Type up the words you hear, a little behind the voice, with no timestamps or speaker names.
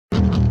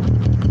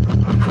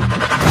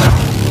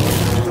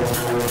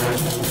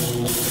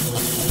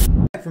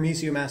Matt from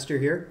ECUMaster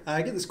here.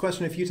 I get this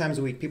question a few times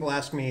a week. People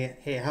ask me,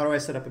 hey, how do I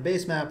set up a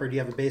base map, or do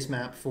you have a base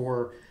map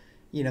for,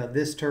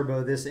 this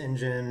turbo, this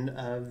engine,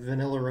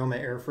 vanilla aroma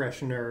air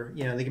freshener?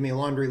 They give me a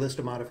laundry list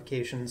of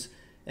modifications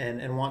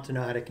and want to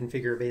know how to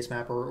configure a base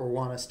map or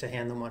want us to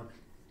hand them one.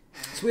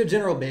 So we have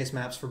general base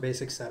maps for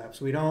basic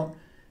setups. We don't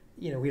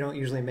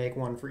usually make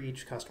one for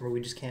each customer. We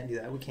just can't do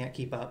that. We can't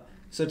keep up.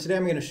 So today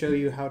I'm going to show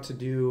you how to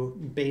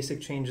do basic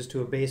changes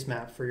to a base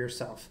map for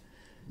yourself.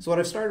 So what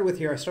I've started with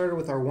here, I started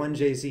with our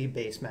 1JZ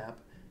base map.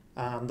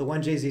 The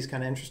 1JZ is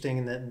kind of interesting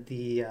in that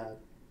the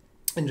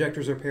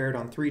injectors are paired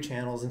on 3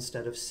 channels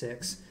instead of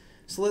 6.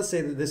 So let's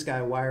say that this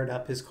guy wired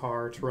up his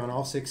car to run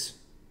all 6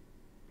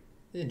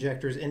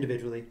 injectors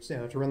individually,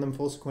 so to run them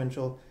full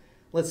sequential.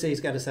 Let's say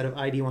he's got a set of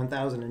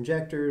ID1000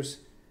 injectors,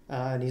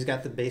 and he's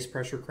got the base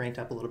pressure cranked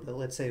up a little bit.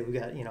 Let's say we've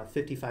got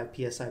 55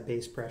 psi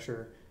base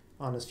pressure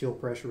on his fuel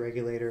pressure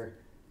regulator.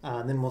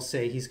 Then we'll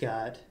say he's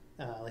got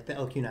like the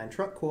LQ9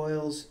 truck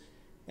coils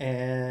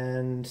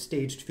and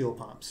staged fuel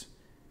pumps.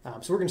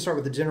 So we're going to start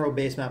with the general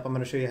base map. I'm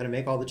going to show you how to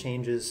make all the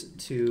changes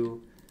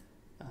to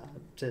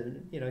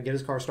get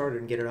his car started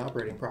and get it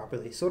operating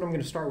properly. So what I'm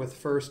going to start with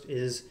first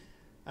is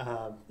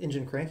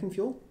engine cranking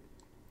fuel.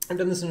 I've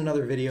done this in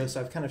another video, so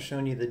I've kind of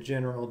shown you the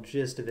general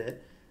gist of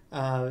it.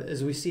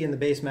 As we see in the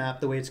base map,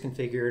 the way it's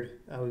configured,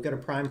 we've got a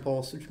prime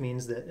pulse, which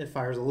means that it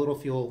fires a little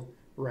fuel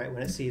right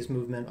when it sees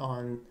movement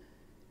on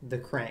the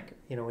crank,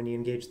 when you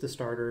engage the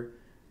starter.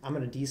 I'm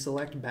going to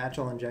deselect batch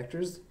all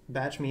injectors.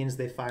 Batch means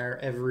they fire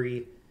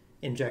every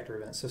injector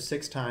event, so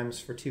 6 times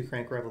for 2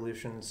 crank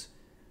revolutions.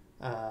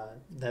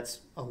 That's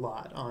a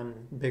lot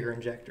on bigger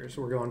injectors.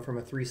 We're going from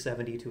a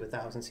 370 to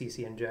 1000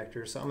 cc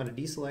injector, so I'm going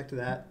to deselect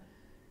that.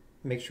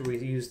 Make sure we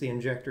use the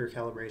injector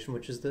calibration,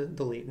 which is the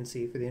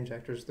latency for the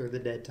injectors. They're the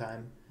dead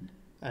time.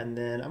 And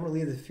then I'm going to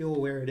leave the fuel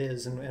where it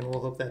is, and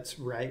we'll hope that's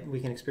right. We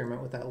can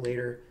experiment with that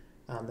later.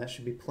 That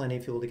should be plenty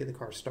of fuel to get the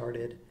car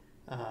started.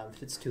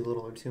 If it's too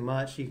little or too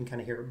much, you can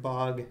kind of hear it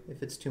bog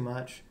if it's too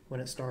much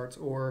when it starts,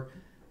 or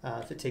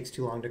if it takes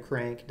too long to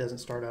crank, doesn't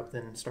start up,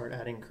 then start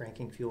adding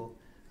cranking fuel.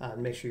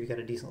 Make sure you got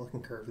a decent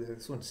looking curve there.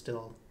 This one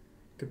still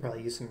could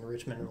probably use some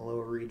enrichment in the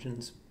lower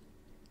regions.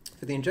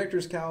 For the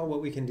injectors cowl,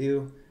 what we can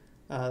do,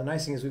 the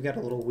nice thing is we've got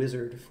a little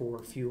wizard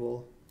for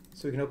fuel.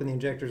 So we can open the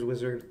injectors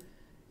wizard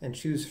and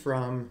choose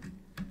from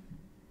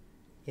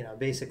a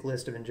basic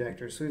list of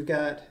injectors. So we've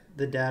got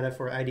the data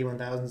for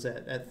ID1000s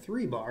at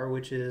 3 bar,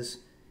 which is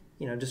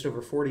just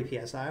over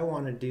 40 psi. I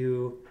want to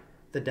do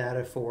the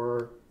data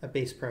for a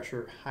base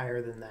pressure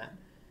higher than that.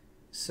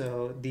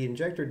 So the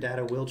injector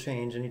data will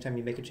change anytime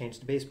you make a change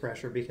to base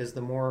pressure, because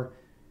the more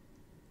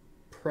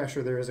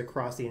pressure there is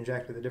across the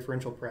injector, the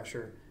differential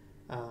pressure,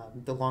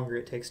 the longer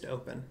it takes to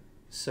open.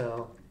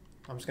 So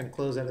I'm just going to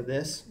close out of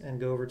this and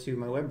go over to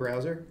my web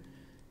browser,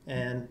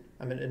 and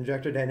I'm at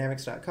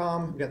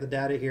injectordynamics.com. We've got the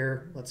data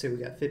here. Let's say we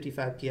got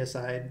 55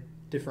 psi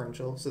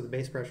differential, so the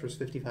base pressure is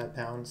 55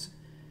 pounds,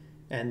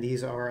 and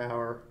these are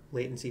our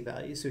latency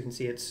values. So you can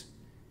see it's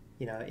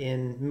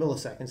in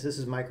milliseconds. This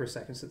is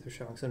microseconds that they're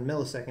showing. So in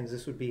milliseconds,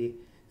 this would be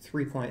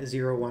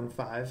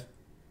 3.015.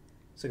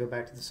 So go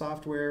back to the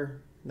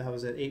software. That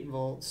was at 8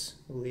 volts,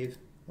 I believe.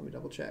 Let me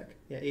double check.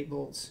 Yeah, 8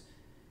 volts.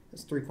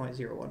 That's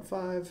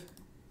 3.015.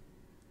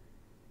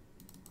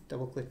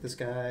 Double click this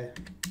guy.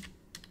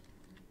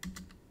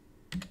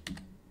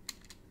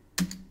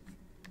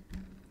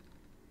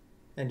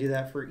 And do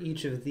that for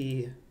each of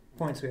the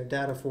points we have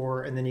data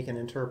for, and then you can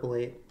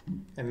interpolate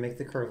and make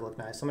the curve look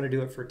nice. I'm going to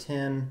do it for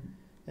 10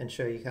 and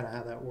show you kind of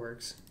how that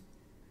works.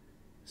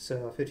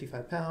 So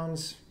 55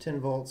 pounds,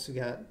 10 volts, we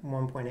got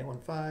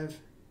 1.815.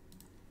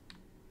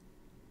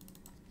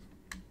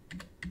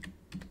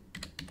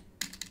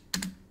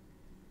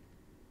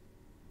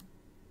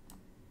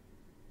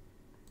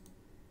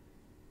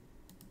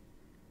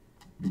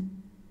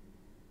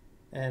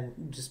 And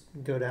just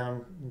go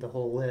down the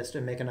whole list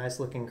and make a nice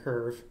looking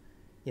curve.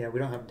 We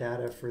don't have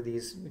data for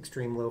these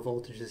extreme low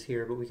voltages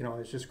here, but we can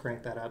always just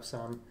crank that up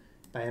some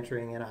by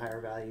entering in a higher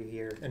value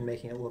here and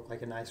making it look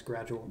like a nice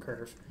gradual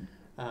curve.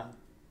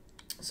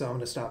 So I'm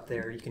going to stop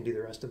there. You can do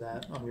the rest of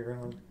that on your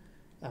own.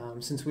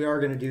 Since we are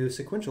going to do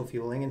sequential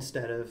fueling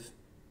instead of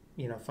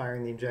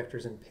firing the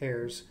injectors in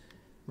pairs,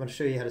 I'm going to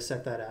show you how to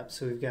set that up.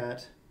 So we've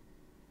got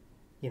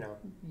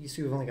you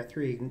see we've only got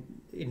 3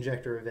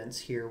 injector events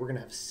here. We're going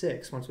to have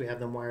 6 once we have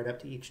them wired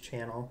up to each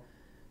channel.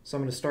 So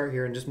I'm going to start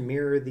here and just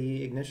mirror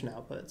the ignition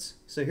outputs.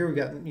 So here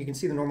you can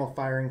see the normal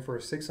firing for a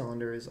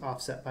 6-cylinder is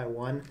offset by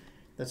 1.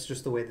 That's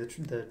just the way the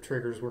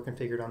triggers were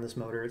configured on this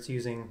motor. It's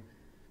using,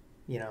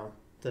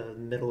 the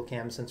middle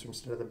cam sensor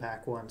instead of the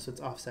back one, so it's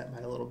offset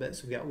by a little bit.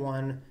 So we've got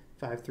 1,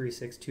 5, 3,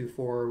 6, 2,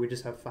 4. We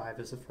just have 5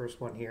 as the first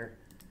one here,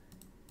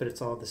 but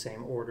it's all the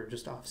same order,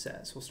 just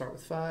offset. So we'll start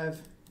with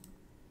 5,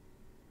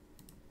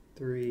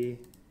 3,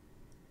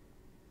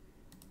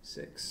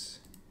 6,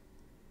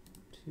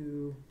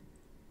 2.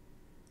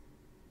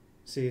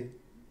 See,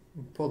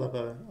 pulled up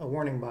a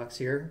warning box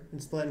here.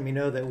 It's letting me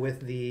know that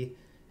with the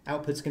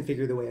outputs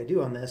configured the way I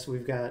do on this,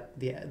 we've got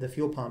the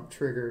fuel pump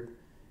triggered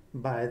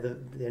by the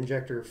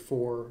injector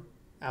for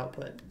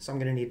output. So I'm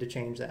going to need to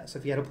change that. So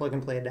if you had a plug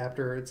and play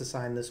adapter, it's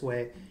assigned this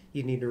way,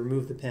 you'd need to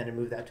remove the pin and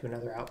move that to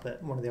another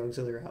output, one of the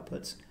auxiliary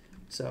outputs.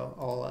 So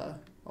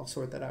I'll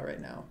sort that out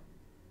right now.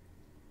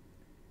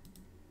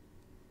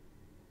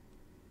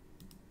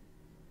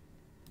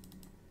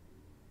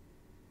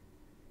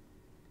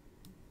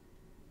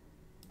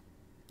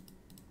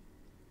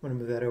 I'm going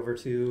to move that over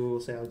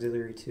to, say,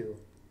 auxiliary 2.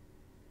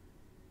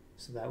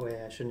 So that way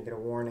I shouldn't get a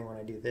warning when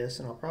I do this,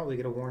 and I'll probably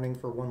get a warning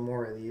for one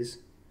more of these.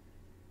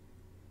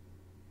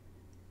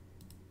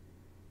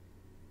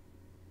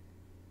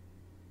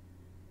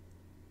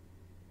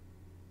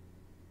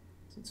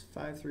 So it's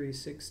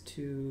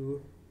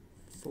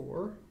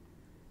 53624.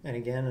 And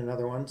again,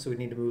 another one, so we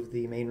need to move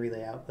the main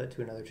relay output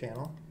to another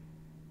channel.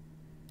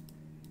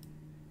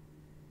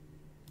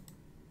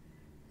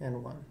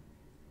 And 1.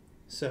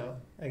 So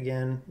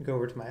again, go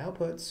over to my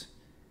outputs,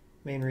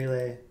 main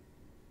relay.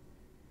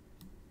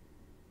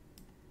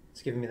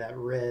 It's giving me that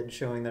red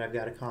showing that I've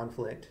got a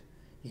conflict.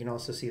 You can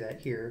also see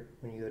that here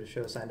when you go to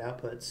show assigned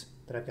outputs,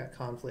 that I've got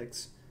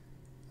conflicts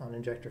on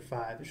injector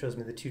 5. It shows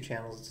me the 2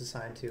 channels it's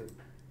assigned to.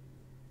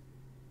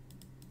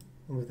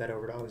 I'll move that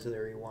over to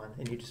auxiliary 1,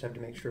 and you just have to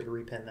make sure to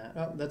repin that.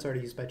 Oh, that's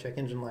already used by check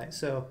engine light.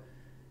 So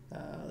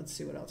let's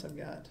see what else I've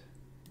got.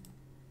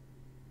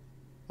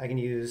 I can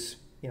use,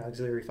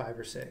 auxiliary 5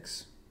 or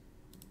 6.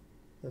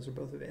 Those are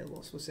both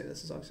available. So we'll say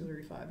this is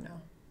auxiliary 5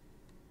 now.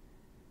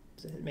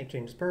 So hit make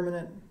changes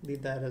permanent,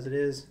 leave that as it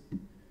is.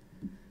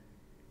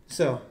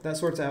 So that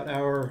sorts out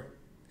our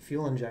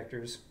fuel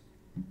injectors.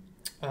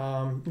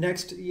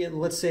 Next,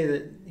 let's say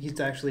that he's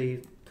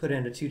actually put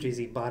in a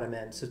 2JZ bottom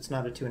end, so it's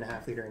not a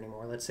 2.5 liter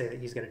anymore. Let's say that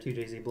he's got a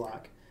 2JZ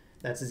block.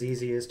 That's as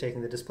easy as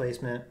taking the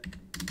displacement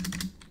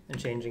and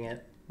changing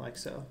it like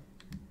so.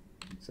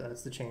 So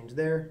that's the change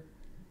there.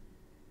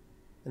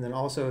 And then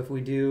also if we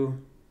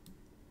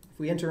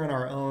enter in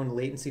our own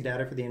latency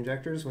data for the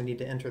injectors, we need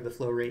to enter the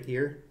flow rate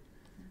here.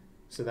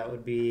 So that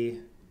would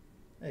be,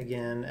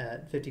 again,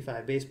 at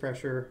 55 base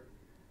pressure,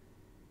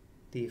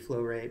 the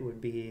flow rate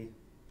would be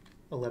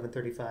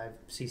 1135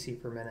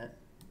 cc per minute.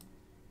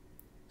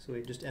 So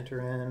we just enter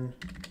in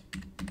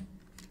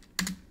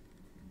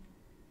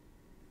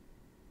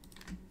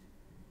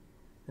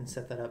and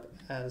set that up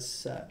as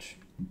such.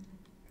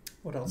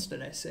 What else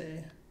did I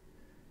say?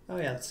 Oh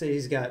yeah, let's say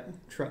he's got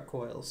truck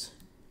coils.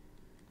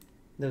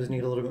 Those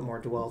need a little bit more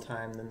dwell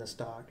time than the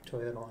stock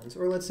Toyota ones.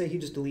 Or let's say he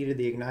just deleted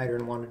the igniter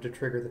and wanted to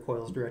trigger the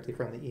coils directly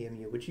from the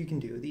EMU, which you can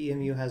do. The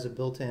EMU has a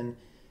built-in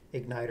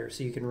igniter,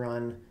 so you can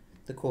run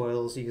the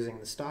coils using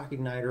the stock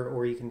igniter,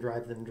 or you can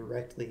drive them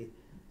directly.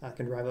 I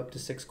can drive up to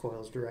 6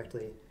 coils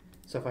directly.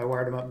 So if I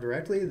wired them up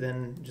directly,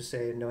 then just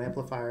say no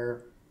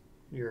amplifier,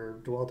 your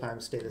dwell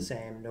times stay the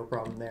same, no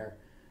problem there.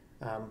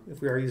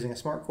 If we are using a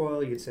smart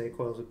coil, you'd say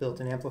coils with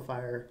built-in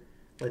amplifier.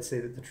 Let's say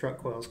that the truck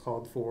coil is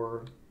called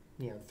for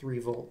 3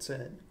 volts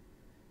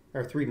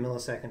or 3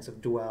 milliseconds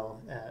of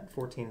dwell at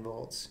 14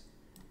 volts.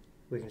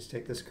 We can just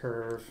take this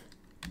curve,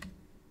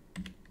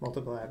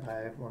 multiply it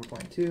by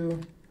 1.2. So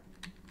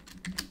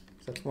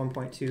that's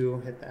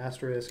 1.2, hit the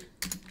asterisk,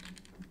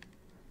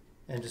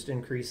 and just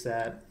increase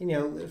that.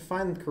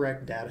 Find the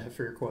correct data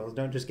for your coils.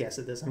 Don't just guess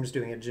at this. I'm just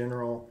doing a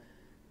general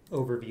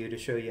overview to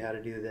show you how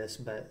to do this,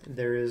 but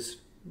there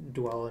is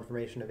dwell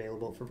information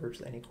available for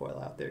virtually any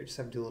coil out there. You just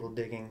have to do a little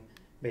digging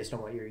based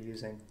on what you're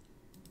using.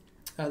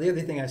 The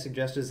other thing I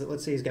suggest is that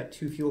let's say he's got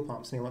 2 fuel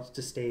pumps and he wants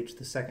to stage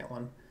the second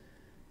one.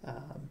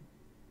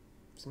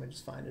 So let me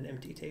just find an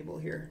empty table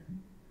here.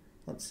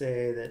 Let's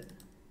say that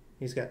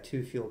he's got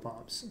 2 fuel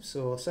pumps.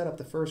 So we'll set up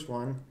the first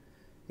one.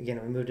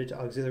 Again, we moved it to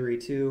auxiliary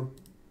 2.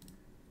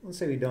 Let's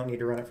say we don't need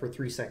to run it for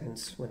 3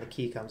 seconds when the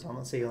key comes on.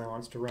 Let's say he only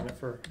wants to run it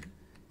for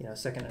a 1.5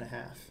 seconds,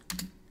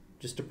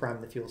 just to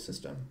prime the fuel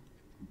system.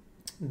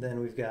 And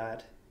then we've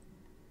got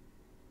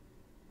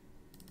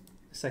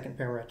second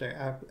parameter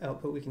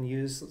output we can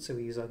use. Let's say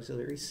we use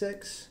auxiliary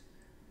 6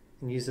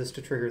 and use this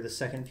to trigger the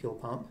second fuel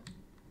pump.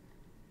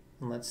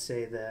 And let's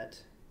say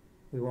that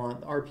we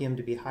want the RPM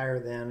to be higher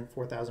than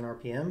 4,000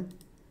 RPM.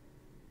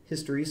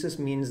 Hysteresis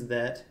means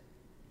that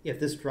if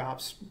this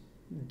drops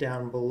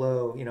down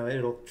below,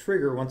 it'll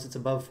trigger once it's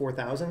above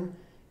 4,000,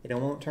 and it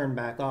won't turn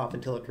back off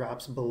until it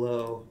drops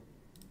below,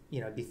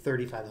 it'd be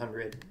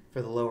 3,500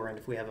 for the lower end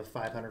if we have a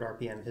 500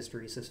 RPM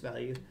hysteresis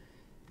value.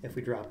 If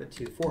we drop it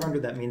to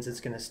 400, that means it's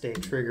going to stay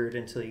triggered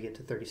until you get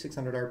to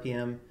 3,600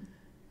 RPM.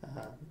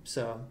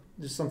 So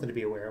just something to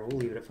be aware of. We'll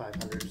leave it at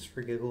 500 just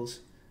for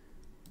giggles.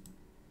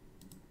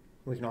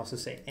 We can also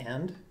say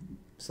and.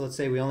 So let's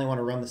say we only want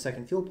to run the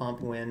second fuel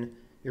pump when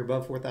you're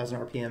above 4,000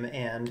 RPM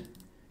and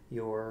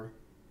your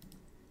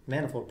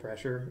manifold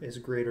pressure is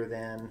greater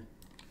than,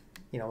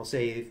 we'll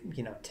say,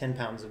 10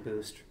 pounds of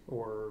boost,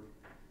 or,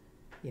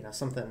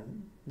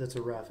 something that's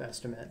a rough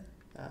estimate.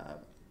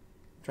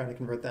 Trying to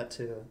convert that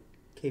to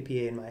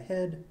kPa in my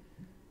head.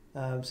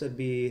 So it'd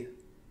be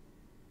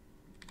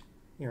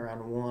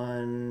around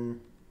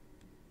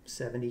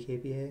 170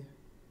 kPa,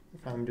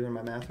 if I'm doing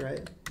my math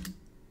right.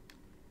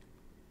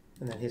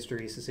 And then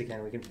hysteresis,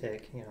 again, we can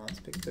pick, let's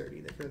pick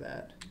 30 for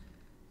that.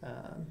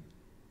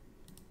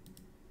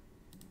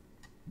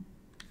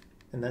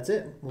 And that's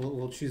it.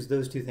 We'll choose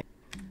those two things.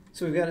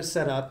 So we've got it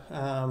set up.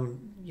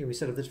 We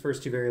set up the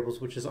first two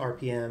variables, which is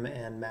RPM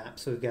and map.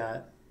 So we've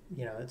got,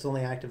 it's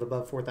only active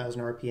above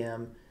 4,000 RPM,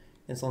 and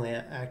it's only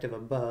active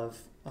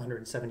above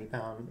 170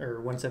 pound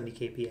or 170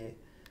 kPa.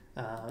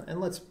 And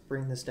let's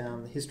bring this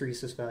down. The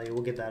hysteresis value,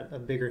 we'll give that a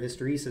bigger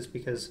hysteresis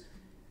because,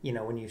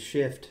 when you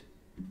shift,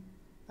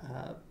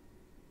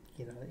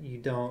 you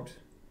don't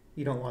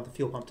want the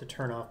fuel pump to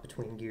turn off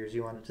between gears.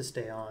 You want it to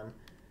stay on,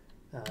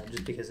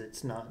 just because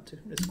it's not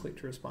as quick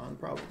to respond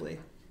probably.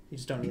 You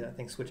just don't need that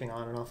thing switching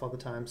on and off all the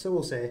time. So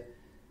we'll say,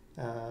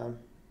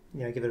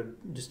 give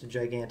it just a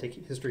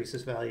gigantic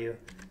hysteresis value.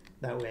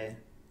 That way,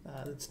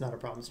 it's not a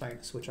problem. It's not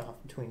going to switch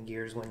off between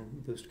gears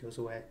when boost goes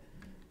away.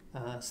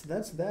 So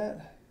that's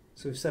that.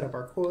 So we've set up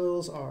our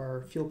coils,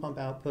 our fuel pump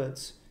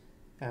outputs,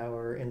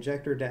 our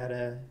injector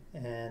data,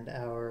 and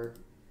our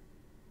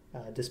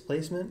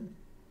displacement,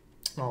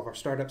 all of our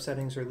startup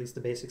settings, or at least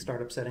the basic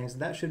startup settings.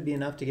 That should be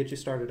enough to get you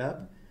started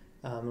up.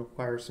 It'll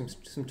require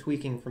some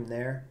tweaking from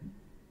there.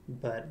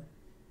 But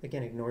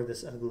again, ignore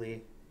this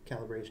ugly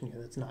calibration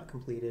here that's not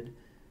completed.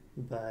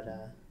 But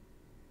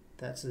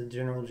that's the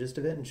general gist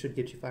of it and should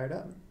get you fired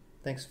up.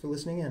 Thanks for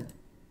listening in.